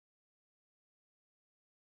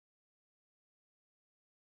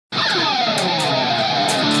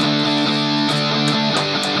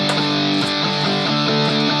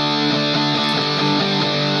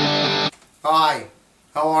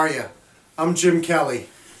I'm Jim Kelly.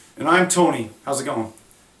 And I'm Tony. How's it going?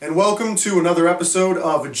 And welcome to another episode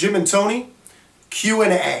of Jim and Tony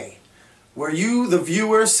Q&A, where you, the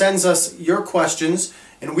viewer, sends us your questions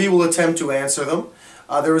and we will attempt to answer them.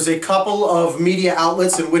 There is a couple of media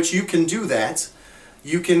outlets in which you can do that.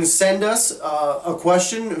 You can send us a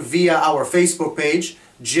question via our Facebook page,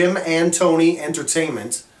 Jim and Tony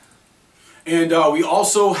Entertainment. And we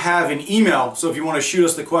also have an email, so if you want to shoot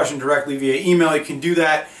us the question directly via email, you can do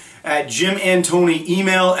that at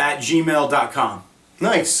JimKandTonyA@gmail.com.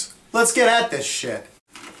 Nice. Let's get at this shit.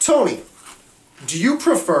 Tony, do you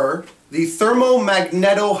prefer the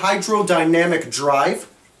thermomagnetohydrodynamic drive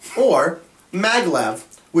or maglev,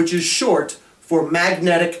 which is short for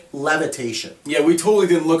magnetic levitation? Yeah, we totally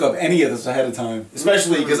didn't look up any of this ahead of time,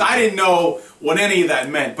 especially because I didn't know what any of that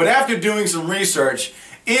meant. But after doing some research,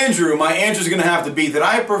 my answer is going to have to be that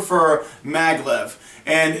I prefer maglev.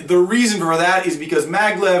 And the reason for that is because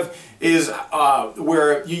maglev is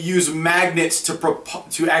where you use magnets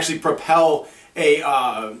to actually propel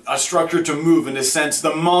a structure to move. In a sense,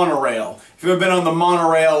 the monorail. If you've ever been on the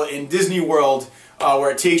monorail in Disney World, where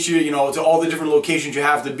it takes you, to all the different locations you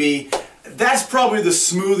have to be, that's probably the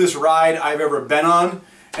smoothest ride I've ever been on.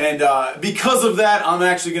 And because of that, I'm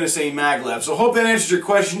actually going to say maglev. So hope that answers your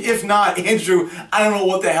question. If not, Andrew, I don't know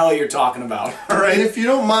what the hell you're talking about. All right. And if you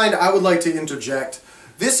don't mind, I would like to interject.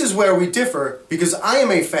 This is where we differ because I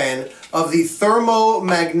am a fan of the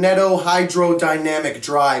thermomagnetohydrodynamic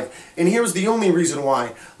drive. And here's the only reason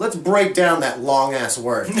why. Let's break down that long-ass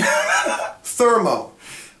word. Thermo,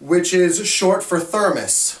 which is short for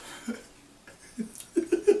thermos.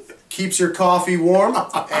 Keeps your coffee warm,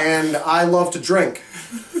 and I love to drink.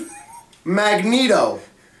 Magneto.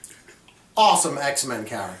 Awesome X-Men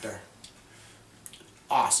character.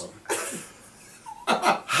 Awesome.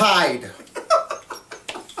 Hide.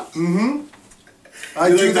 I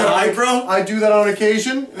do that on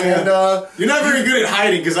occasion, and you're not very good at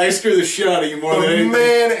hiding because I scare the shit out of you more than anything.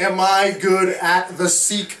 Man, am I good at the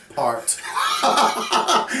seek part.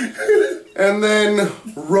 And then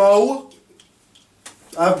row.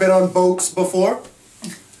 I've been on boats before.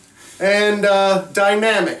 And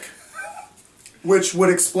dynamic, which would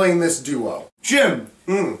explain this duo. Jim,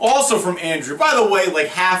 also from Andrew. By the way, like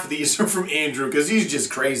half of these are from Andrew because he's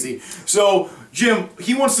just crazy. So, Jim,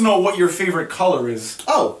 he wants to know what your favorite color is.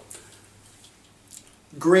 Oh.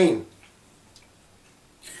 Green.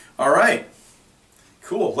 All right.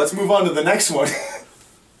 Cool. Let's move on to the next one.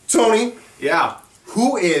 Tony. Yeah.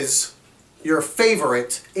 Who is your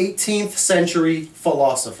favorite 18th century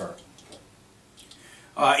philosopher?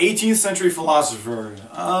 18th century philosopher.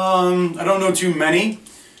 I don't know too many,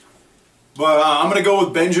 but I'm going to go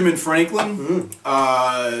with Benjamin Franklin.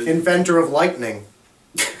 Inventor of lightning.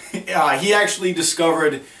 He actually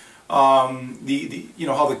discovered how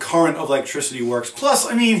the current of electricity works. Plus,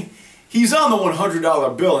 I mean, he's on the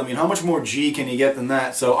 $100 bill. I mean, how much more G can you get than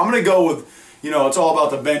that? So I'm going to go with, it's all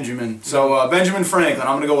about the Benjamin. So Benjamin Franklin,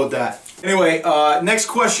 I'm going to go with that. Anyway, next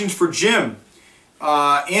question's for Jim.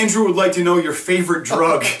 Andrew would like to know your favorite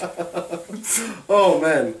drug. Oh,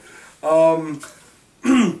 man.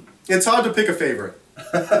 It's hard to pick a favorite.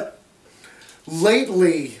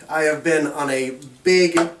 Lately, I have been on a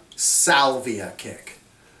big salvia kick.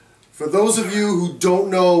 For those of you who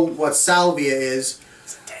don't know what salvia is,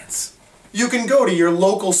 it's intense. You can go to your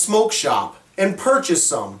local smoke shop and purchase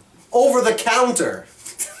some over the counter.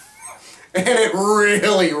 And it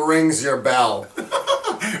really rings your bell.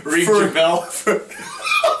 Rings your bell?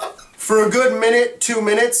 For a good minute, 2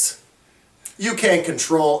 minutes, you can't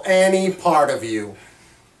control any part of you.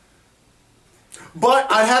 But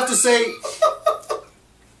I'd have to say,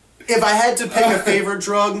 if I had to pick a favorite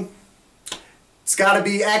drug, it's got to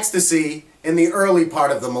be ecstasy in the early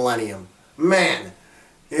part of the millennium. Man,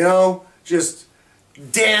 just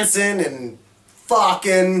dancing and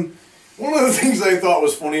fucking. One of the things I thought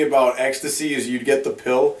was funny about ecstasy is you'd get the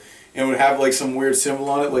pill and it would have like some weird symbol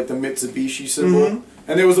on it, like the Mitsubishi symbol.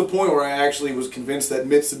 And there was a point where I actually was convinced that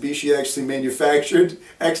Mitsubishi actually manufactured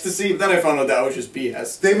ecstasy, but then I found out that was just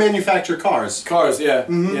BS. They manufacture cars. Cars, yeah.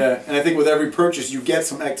 Yeah. And I think with every purchase you get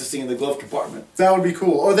some ecstasy in the glove compartment. That would be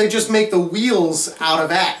cool. Or they just make the wheels out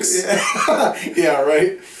of X. Yeah, yeah,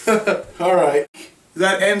 right. All right.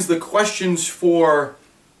 That ends the questions for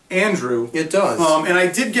Andrew. It does. And I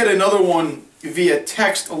did get another one via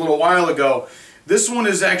text a little while ago. This one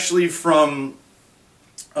is actually from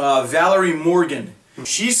Valerie Morgan.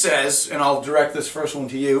 She says, and I'll direct this first one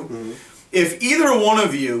to you, if either one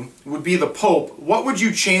of you would be the Pope, what would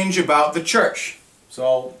you change about the church? So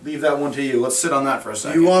I'll leave that one to you. Let's sit on that for a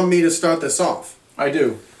second. You want me to start this off? I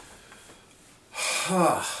do.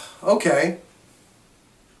 Okay.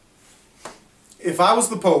 If I was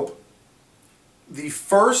the Pope, the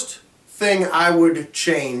first thing I would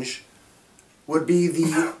change would be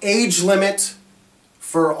the age limit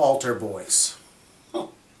for altar boys.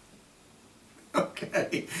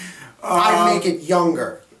 Okay. I'd make it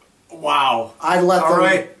younger. Wow. I'd let them... All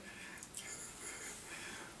right.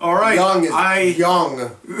 All right. Young is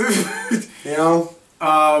young. You know?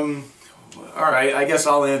 All right. I guess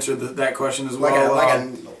I'll answer that question as well.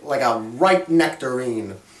 Like a ripe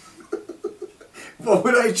nectarine. What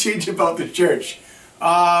would I change about the church?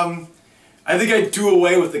 I think I'd do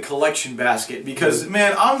away with the collection basket because,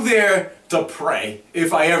 man, I'm there to pray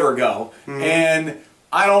if I ever go. And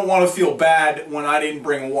I don't want to feel bad when I didn't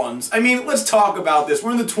bring ones. I mean, let's talk about this.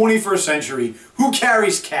 We're in the 21st century. Who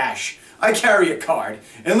carries cash? I carry a card.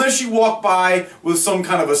 Unless you walk by with some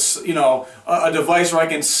kind of a device where I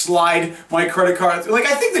can slide my credit card. Like,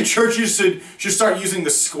 I think the churches should start using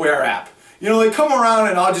the Square app. You know, they come around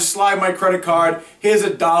and I'll just slide my credit card. Here's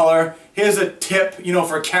 $1. Here's a tip, you know,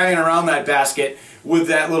 for carrying around that basket with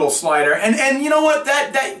that little slider. And you know what?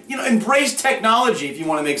 Embrace technology if you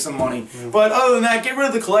want to make some money. But other than that, get rid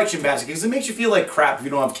of the collection basket because it makes you feel like crap if you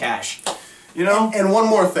don't have cash. You know? And one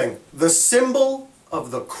more thing. The symbol of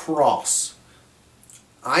the cross.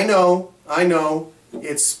 I know,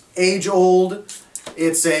 it's age-old.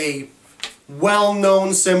 It's a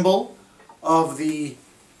well-known symbol of the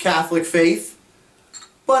Catholic faith.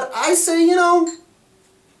 But I say, you know,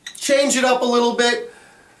 change it up a little bit.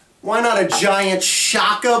 Why not a giant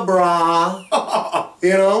shaka bra?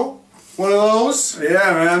 You know? One of those?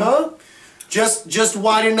 Yeah, man. Huh? Just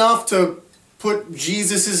wide enough to put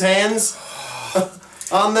Jesus' hands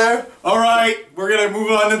on there. All right, we're going to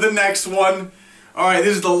move on to the next one. All right,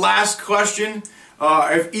 this is the last question.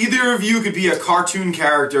 If either of you could be a cartoon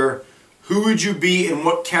character, who would you be and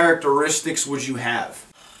what characteristics would you have?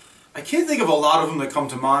 I can't think of a lot of them that come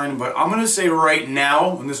to mind, but I'm going to say right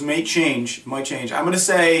now, and this might change, I'm going to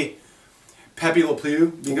say Pepe Le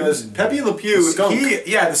Pew, because Pepe Le Pew, the skunk.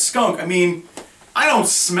 the skunk. I mean, I don't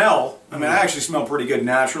smell. I mean, I actually smell pretty good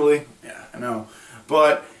naturally. Yeah, I know.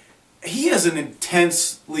 But he has an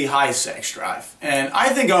intensely high sex drive, and I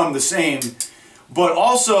think I'm the same. But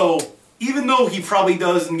also, even though he probably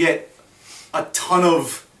doesn't get a ton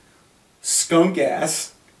of skunk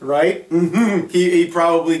ass, right? He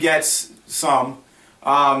probably gets some.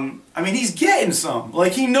 I mean, he's getting some.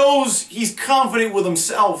 Like, he knows, he's confident with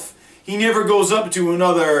himself. He never goes up to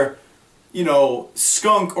another, you know,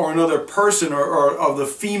 skunk or another person or of the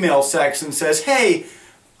female sex and says, hey,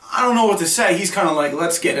 I don't know what to say. He's kind of like,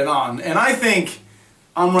 let's get it on. And I think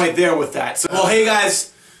I'm right there with that. So, well, hey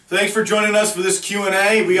guys, thanks for joining us for this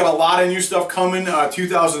Q&A. We got a lot of new stuff coming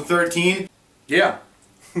 2013. Yeah.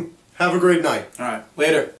 Have a great night. All right,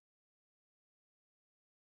 later.